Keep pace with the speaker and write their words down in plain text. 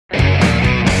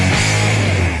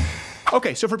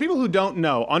Okay, so for people who don't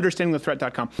know,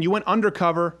 understandingthethreat.com, you went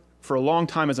undercover for a long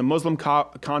time as a Muslim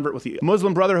convert with the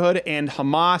Muslim Brotherhood and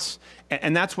Hamas,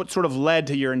 and that's what sort of led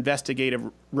to your investigative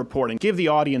reporting. Give the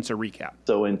audience a recap.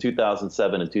 So in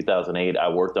 2007 and 2008, I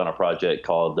worked on a project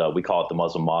called, we call it the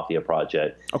Muslim Mafia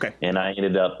Project. Okay. And I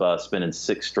ended up spending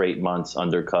 6 straight months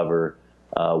undercover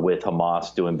with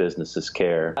Hamas doing business as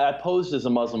CAIR. I posed as a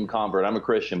Muslim convert. I'm a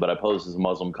Christian, but I posed as a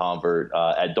Muslim convert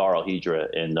at Dar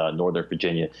al-Hijra in Northern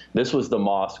Virginia. This was the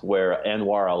mosque where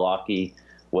Anwar al-Awlaki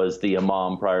was the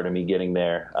imam prior to me getting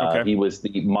there. Okay. He was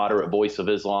the moderate voice of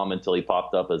Islam until he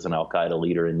popped up as an al-Qaeda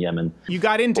leader in Yemen. You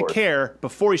got into CAIR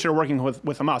before you started working with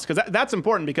Hamas, because that's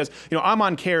important because, you know, I'm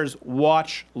on CAIR's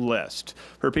watch list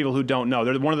for people who don't know.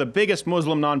 They're one of the biggest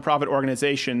Muslim nonprofit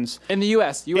organizations. In the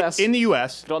U.S. In the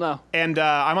U.S. Don't know. And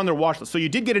I'm on their watch list. So you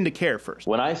did get into CAIR first.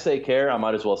 When I say CAIR, I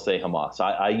might as well say Hamas.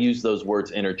 I use those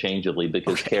words interchangeably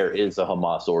because CAIR is a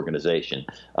Hamas organization.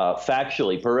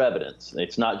 Factually, per evidence,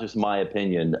 it's not just my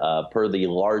opinion, per the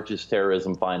largest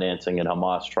terrorism financing and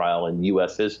Hamas trial in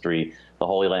U.S. history, the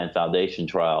Holy Land Foundation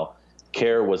trial,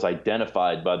 CAIR was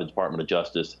identified by the Department of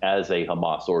Justice as a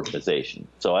Hamas organization.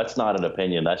 So that's not an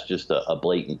opinion, that's just a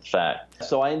blatant fact.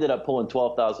 So I ended up pulling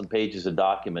 12,000 pages of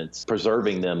documents,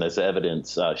 preserving them as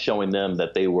evidence, showing them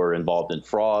that they were involved in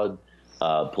fraud,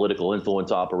 political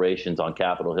influence operations on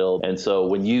Capitol Hill. And so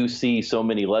when you see so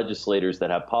many legislators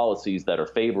that have policies that are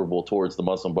favorable towards the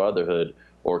Muslim Brotherhood,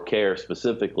 or CAIR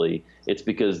specifically, it's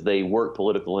because they work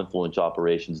political influence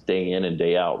operations day in and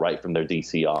day out right from their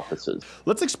D.C. offices.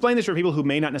 Let's explain this for people who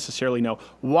may not necessarily know.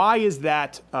 Why is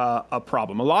that a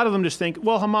problem? A lot of them just think,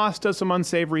 well, Hamas does some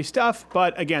unsavory stuff,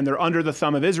 but again, they're under the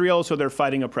thumb of Israel, so they're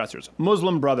fighting oppressors.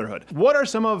 Muslim Brotherhood. What are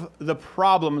some of the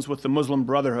problems with the Muslim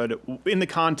Brotherhood in the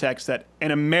context that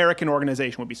an American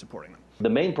organization would be supporting them? The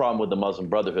main problem with the Muslim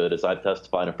Brotherhood, as I've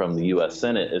testified from the U.S.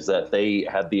 Senate, is that they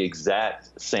have the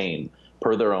exact same,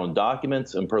 per their own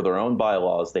documents and per their own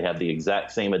bylaws, they have the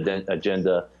exact same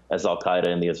agenda as al-Qaeda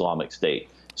and the Islamic State.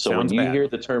 So Sounds when you bad. hear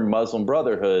the term Muslim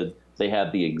Brotherhood, they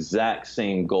have the exact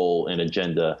same goal and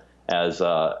agenda as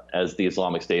the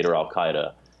Islamic State or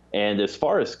al-Qaeda. And as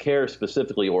far as CAIR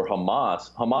specifically, or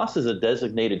Hamas, Hamas is a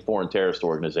designated foreign terrorist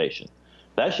organization.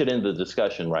 That should end the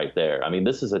discussion right there. I mean,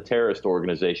 this is a terrorist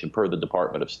organization per the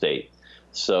Department of State.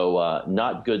 So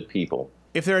not good people.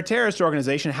 If they're a terrorist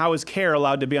organization, how is CAIR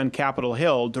allowed to be on Capitol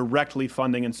Hill directly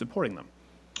funding and supporting them?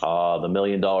 The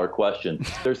million-dollar question.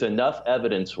 There's enough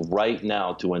evidence right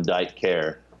now to indict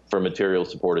CAIR for material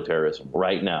support of terrorism,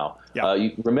 right now. Yeah.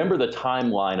 You remember the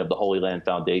timeline of the Holy Land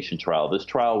Foundation trial. This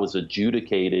trial was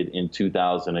adjudicated in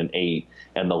 2008,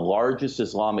 and the largest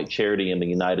Islamic charity in the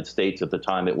United States at the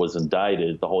time it was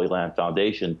indicted, the Holy Land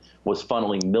Foundation, was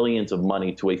funneling millions of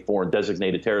money to a foreign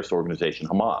designated terrorist organization,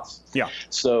 Hamas. Yeah.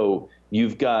 So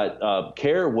you've got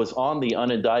CAIR was on the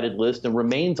unindicted list and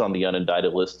remains on the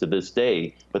unindicted list to this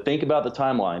day. But think about the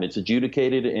timeline. It's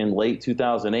adjudicated in late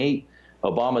 2008.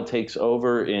 Obama takes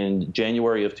over in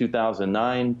January of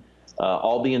 2009.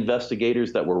 All the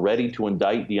investigators that were ready to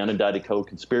indict the unindicted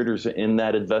co-conspirators in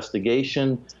that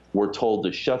investigation were told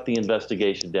to shut the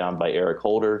investigation down by Eric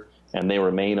Holder, and they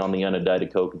remain on the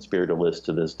unindicted co-conspirator list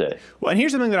to this day. Well, and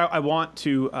here's something that I want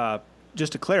to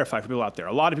just to clarify for people out there.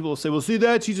 A lot of people will say, well, see,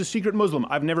 he's a secret Muslim.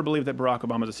 I've never believed that Barack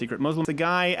Obama is a secret Muslim. The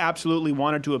guy absolutely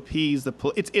wanted to appease the,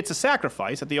 it's a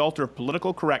sacrifice at the altar of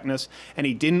political correctness, and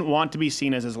he didn't want to be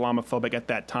seen as Islamophobic at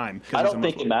that time. I don't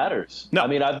think it matters. No. I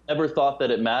mean, I've never thought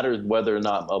that it mattered whether or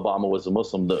not Obama was a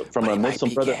Muslim. From a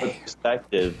Muslim Brotherhood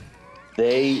perspective,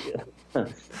 the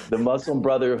Muslim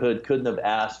Brotherhood couldn't have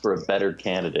asked for a better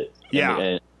candidate. Yeah.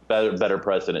 And better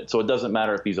president. So it doesn't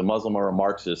matter if he's a Muslim or a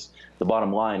Marxist. The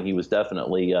bottom line, he was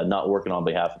definitely not working on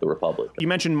behalf of the Republic. You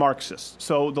mentioned Marxists,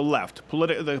 so the left,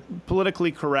 the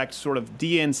politically correct sort of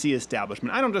DNC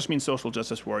establishment. I don't just mean social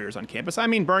justice warriors on campus. I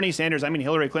mean Bernie Sanders, I mean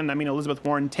Hillary Clinton, I mean Elizabeth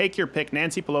Warren, take your pick,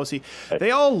 Nancy Pelosi.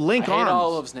 They all link arms. I hate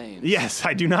all those names. Yes,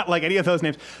 I do not like any of those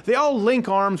names. They all link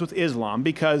arms with Islam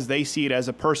because they see it as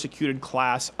a persecuted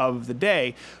class of the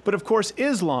day. But of course,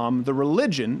 Islam, the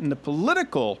religion and the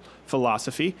political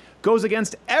philosophy, goes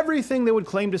against everything they would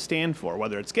claim to stand for,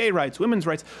 whether it's gay rights, women's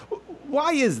rights.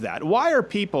 Why is that? Why are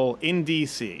people in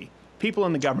D.C., people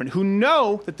in the government, who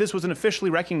know that this was an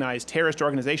officially recognized terrorist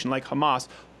organization like Hamas,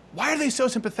 why are they so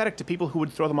sympathetic to people who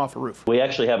would throw them off a roof? We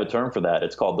actually have a term for that.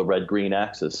 It's called the red-green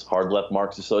axis, hard-left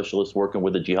Marxist socialists working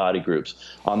with the jihadi groups.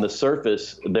 On the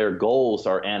surface, their goals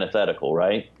are antithetical,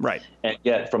 right? Right. And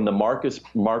yet, from the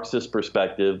Marxist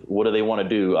perspective, what do they want to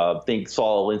do? Think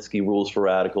Saul Alinsky rules for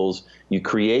radicals. You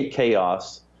create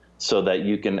chaos so that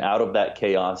you can, out of that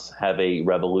chaos, have a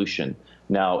revolution.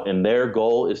 Now, and their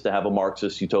goal is to have a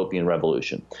Marxist utopian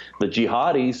revolution. The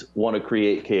jihadis want to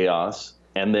create chaos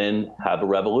and then have a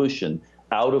revolution.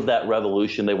 Out of that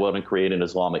revolution, they want to create an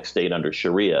Islamic state under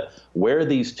Sharia. Where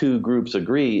these two groups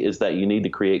agree is that you need to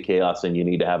create chaos and you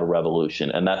need to have a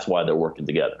revolution, and that's why they're working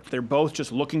together. They're both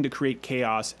just looking to create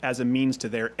chaos as a means to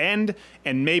their end,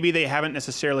 and maybe they haven't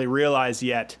necessarily realized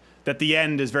yet that the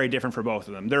end is very different for both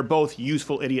of them. They're both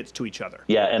useful idiots to each other.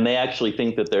 Yeah, and they actually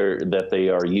think that they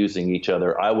are using each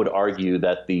other. I would argue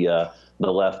that the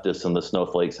leftists and the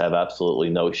snowflakes have absolutely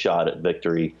no shot at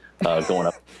victory going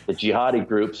up the jihadi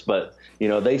groups, but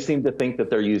they seem to think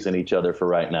that they're using each other for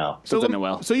right now. So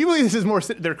you believe this is more,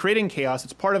 they're creating chaos,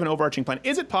 it's part of an overarching plan.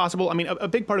 Is it possible, I mean, a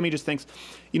big part of me just thinks,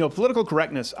 political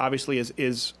correctness obviously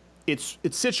is it's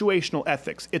situational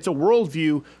ethics. It's a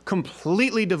worldview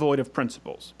completely devoid of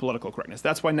principles, political correctness.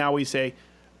 That's why now we say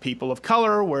people of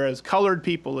color, whereas colored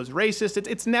people is racist.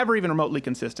 It's never even remotely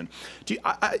consistent. Do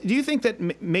you think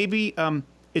that maybe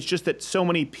it's just that so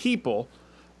many people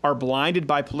are blinded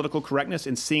by political correctness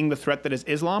in seeing the threat that is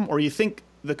Islam? Or you think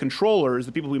the controllers,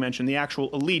 the people we mentioned, the actual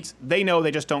elites, they know,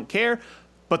 they just don't care,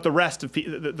 but the rest of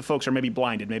the folks are maybe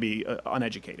blinded, maybe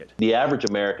uneducated? The average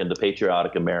American, the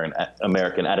patriotic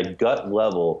American at a gut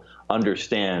level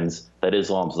understands that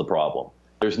Islam's the problem.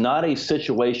 There's not a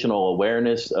situational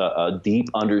awareness, a deep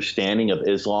understanding of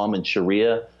Islam and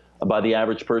Sharia by the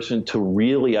average person to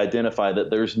really identify that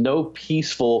there's no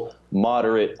peaceful,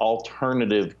 moderate,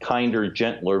 alternative, kinder,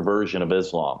 gentler version of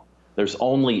Islam. There's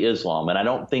only Islam. And I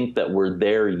don't think that we're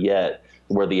there yet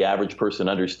where the average person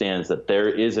understands that there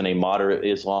isn't a moderate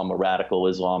Islam, a radical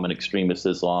Islam, an extremist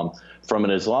Islam. From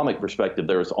an Islamic perspective,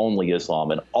 there is only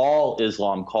Islam, and all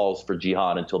Islam calls for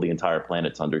jihad until the entire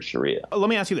planet's under Sharia. Let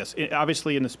me ask you this.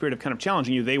 Obviously, in the spirit of kind of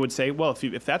challenging you, they would say, well,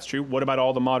 if that's true, what about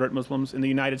all the moderate Muslims in the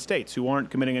United States who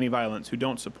aren't committing any violence, who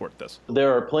don't support this?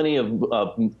 There are plenty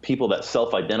of people that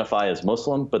self-identify as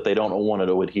Muslim, but they don't want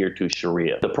to adhere to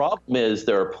Sharia. The problem is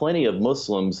there are plenty of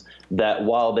Muslims that,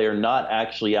 while they're not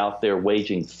actually out there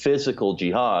waging physical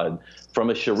jihad,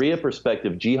 from a Sharia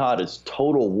perspective, jihad is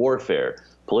total warfare.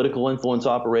 Political influence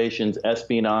operations,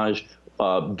 espionage,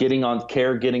 getting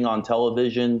on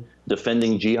television,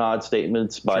 defending jihad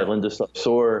statements by Linda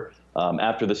Sarsour.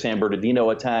 After the San Bernardino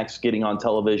attacks, getting on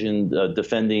television,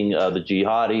 defending the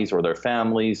jihadis or their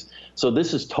families. So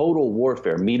this is total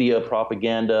warfare, media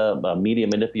propaganda, media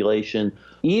manipulation.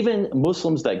 Even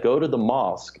Muslims that go to the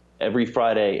mosque every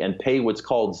Friday and pay what's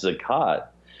called zakat,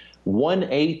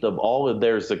 1/8 of all of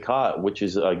their zakat, which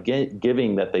is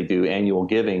giving that they do, annual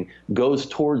giving, goes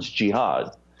towards jihad.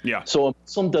 Yeah. So a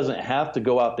Muslim doesn't have to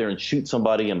go out there and shoot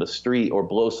somebody in the street or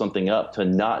blow something up to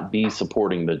not be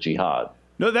supporting the jihad.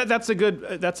 No, that's a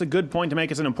good point to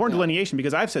make. It's an important delineation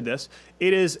because I've said this.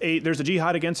 There's a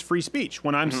jihad against free speech.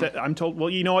 When I'm told, well,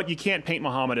 you know what, you can't paint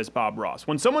Muhammad as Bob Ross.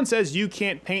 When someone says you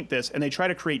can't paint this and they try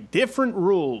to create different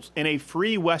rules in a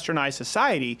free westernized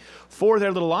society for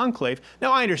their little enclave,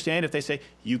 now I understand if they say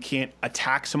you can't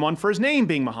attack someone for his name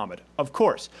being Muhammad, of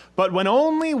course. But when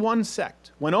only one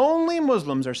sect, when only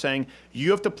Muslims are saying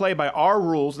you have to play by our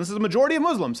rules, and this is a majority of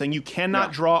Muslims saying you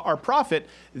cannot draw our prophet,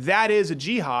 that is a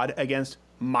jihad against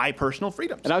my personal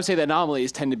freedoms. And I would say the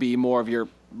anomalies tend to be more of your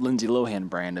Lindsay Lohan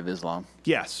brand of Islam.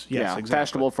 Yes, exactly.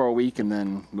 Fashionable for a week and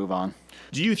then move on.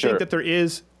 Do you think that there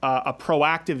is a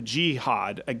proactive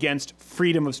jihad against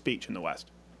freedom of speech in the West?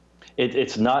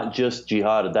 It's not just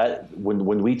jihad. That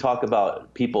when we talk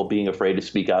about people being afraid to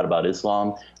speak out about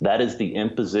Islam, that is the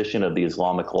imposition of the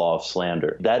Islamic law of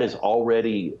slander. That is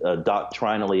already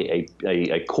doctrinally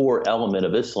a core element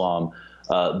of Islam.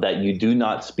 That you do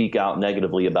not speak out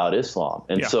negatively about Islam.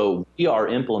 And so we are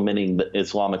implementing the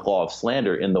Islamic law of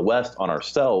slander in the West on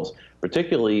ourselves,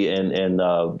 particularly in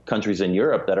countries in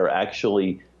Europe that are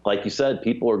actually, like you said,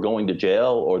 people are going to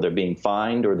jail or they're being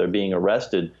fined or they're being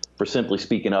arrested for simply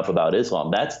speaking up about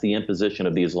Islam. That's the imposition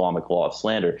of the Islamic law of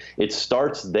slander. It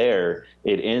starts there.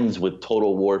 It ends with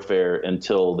total warfare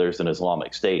until there's an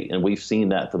Islamic state. And we've seen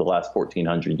that for the last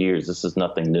 1,400 years. This is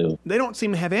nothing new. They don't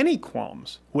seem to have any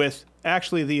qualms with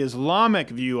actually the Islamic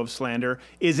view of slander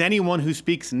is anyone who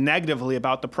speaks negatively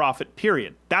about the Prophet,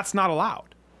 period. That's not allowed.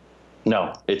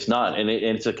 No, it's not. And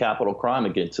it's a capital crime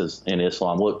against us in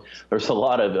Islam. Look, there's a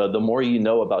lot of, the more you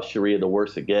know about Sharia, the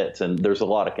worse it gets. And there's a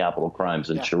lot of capital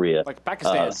crimes in Sharia. Like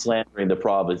Pakistan. Slandering the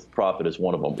prophet is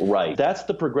one of them. Right. That's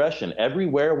the progression.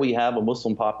 Everywhere we have a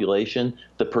Muslim population,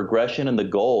 the progression and the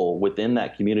goal within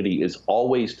that community is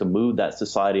always to move that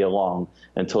society along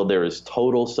until there is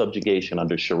total subjugation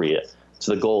under Sharia. It's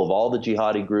the goal of all the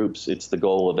jihadi groups. It's the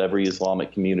goal of every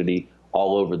Islamic community.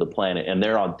 all over the planet. And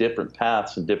they're on different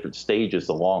paths and different stages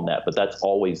along that, but that's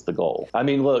always the goal. I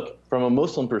mean, look, from a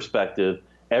Muslim perspective,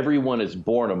 everyone is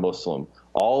born a Muslim.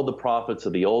 All the prophets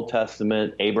of the Old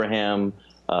Testament, Abraham,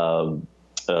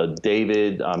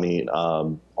 David,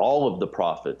 all of the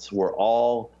prophets were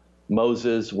all,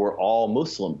 Moses were all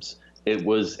Muslims. It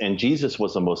was, and Jesus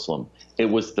was a Muslim. It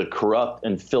was the corrupt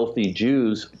and filthy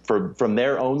Jews, from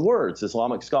their own words,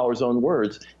 Islamic scholars' own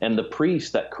words, and the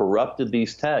priests that corrupted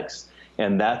these texts.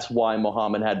 And that's why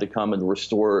Muhammad had to come and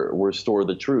restore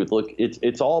the truth. Look,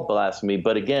 it's all blasphemy.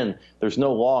 But again, there's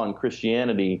no law in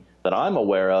Christianity that I'm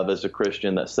aware of as a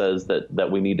Christian that says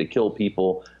that we need to kill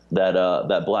people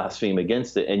that blaspheme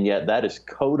against it. And yet that is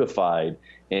codified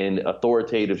in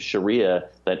authoritative Sharia,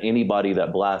 that anybody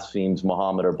that blasphemes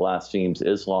Muhammad or blasphemes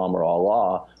Islam or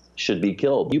Allah should be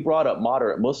killed. You brought up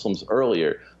moderate Muslims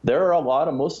earlier. There are a lot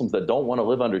of Muslims that don't want to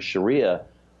live under Sharia,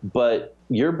 but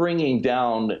you're bringing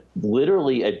down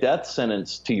literally a death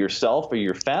sentence to yourself or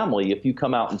your family if you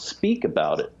come out and speak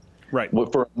about it. Right.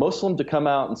 For a Muslim to come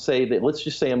out and say that, let's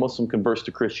just say a Muslim converts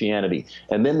to Christianity,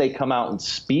 and then they come out and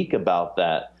speak about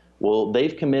that, well,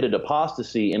 they've committed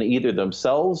apostasy, and either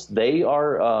themselves, they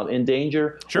are in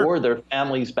danger, sure, or their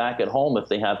families back at home, if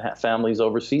they have families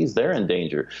overseas, they're in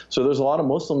danger. So there's a lot of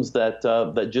Muslims that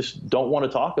just don't want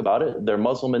to talk about it. They're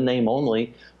Muslim in name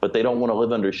only, but they don't want to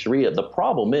live under Sharia. The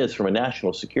problem is, from a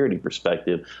national security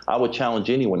perspective, I would challenge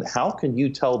anyone, how can you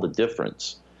tell the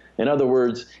difference? In other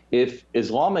words, if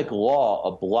Islamic law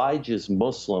obliges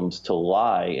Muslims to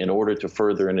lie in order to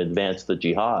further and advance the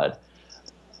jihad,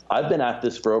 I've been at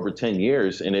this for over 10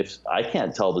 years, and if I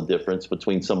can't tell the difference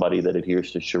between somebody that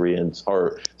adheres to Sharia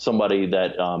or somebody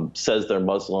that says they're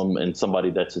Muslim and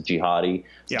somebody that's a jihadi,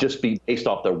 just be based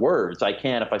off their words. I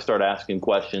can if I start asking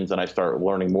questions and I start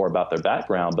learning more about their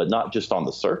background, but not just on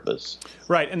the surface.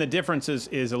 Right, and the difference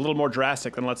is a little more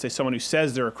drastic than, let's say, someone who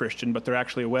says they're a Christian, but they're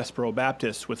actually a Westboro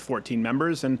Baptist with 14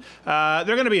 members, and they're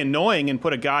going to be annoying and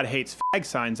put a God hates fag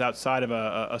signs outside of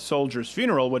a soldier's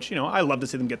funeral, which, you know, I love to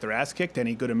see them get their ass kicked.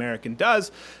 Any good American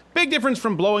does. Big difference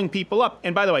from blowing people up.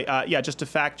 And by the way, yeah, just to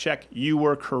fact check, you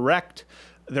were correct.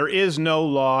 There is no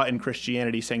law in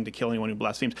Christianity saying to kill anyone who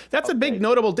blasphemes. That's a big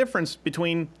notable difference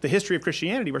between the history of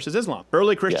Christianity versus Islam.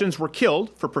 Early Christians were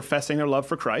killed for professing their love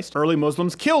for Christ. Early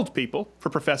Muslims killed people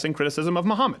for professing criticism of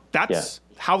Muhammad. That's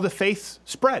how the faiths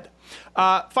spread.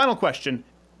 Final question,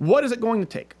 what is it going to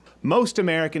take? Most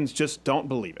Americans just don't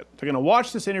believe it. They're going to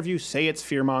watch this interview, say it's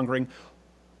fear-mongering.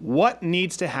 What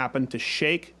needs to happen to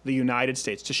shake the United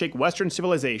States, to shake Western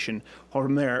civilization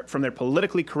from their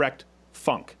politically correct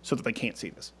funk so that they can't see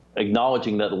this?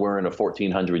 Acknowledging that we're in a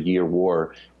 1400-year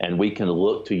war and we can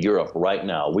look to Europe right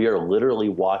now. We are literally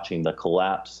watching the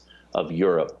collapse of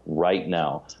Europe right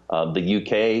now. The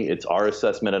UK, it's our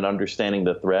assessment and understanding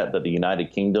the threat that the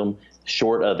United Kingdom,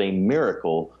 short of a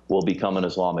miracle, will become an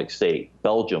Islamic state.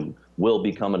 Belgium will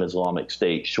become an Islamic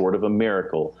state, short of a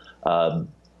miracle.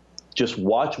 Just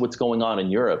watch what's going on in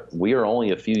Europe. We are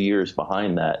only a few years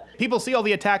behind that. People see all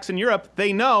the attacks in Europe.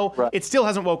 They know it still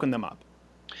hasn't woken them up.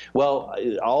 Well,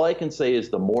 all I can say is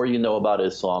the more you know about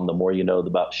Islam, the more you know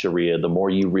about Sharia, the more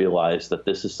you realize that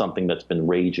this is something that's been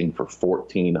raging for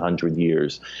 1,400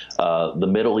 years. The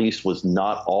Middle East was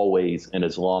not always an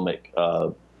Islamic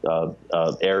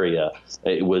area.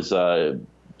 It was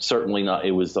certainly not.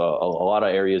 It was a lot of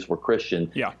areas were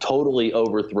Christian, totally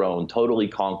overthrown, totally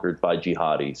conquered by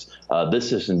jihadis.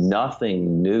 This is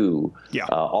nothing new.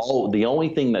 The only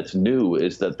thing that's new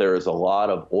is that there is a lot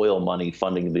of oil money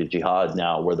funding the jihad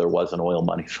now where there wasn't oil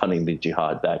money funding the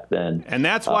jihad back then. And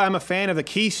that's why I'm a fan of the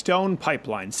Keystone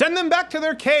Pipeline. Send them back to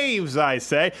their caves, I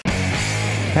say.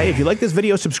 Hey, if you like this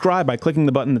video, subscribe by clicking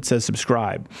the button that says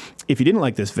subscribe. If you didn't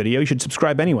like this video, you should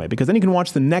subscribe anyway, because then you can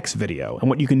watch the next video. And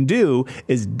what you can do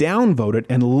is downvote it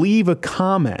and leave a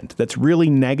comment that's really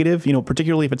negative, you know,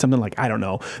 particularly if it's something like, I don't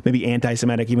know, maybe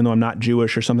anti-Semitic, even though I'm not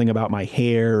Jewish, or something about my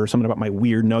hair, or something about my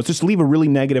weird nose. Just leave a really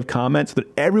negative comment so that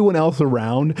everyone else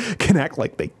around can act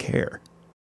like they care.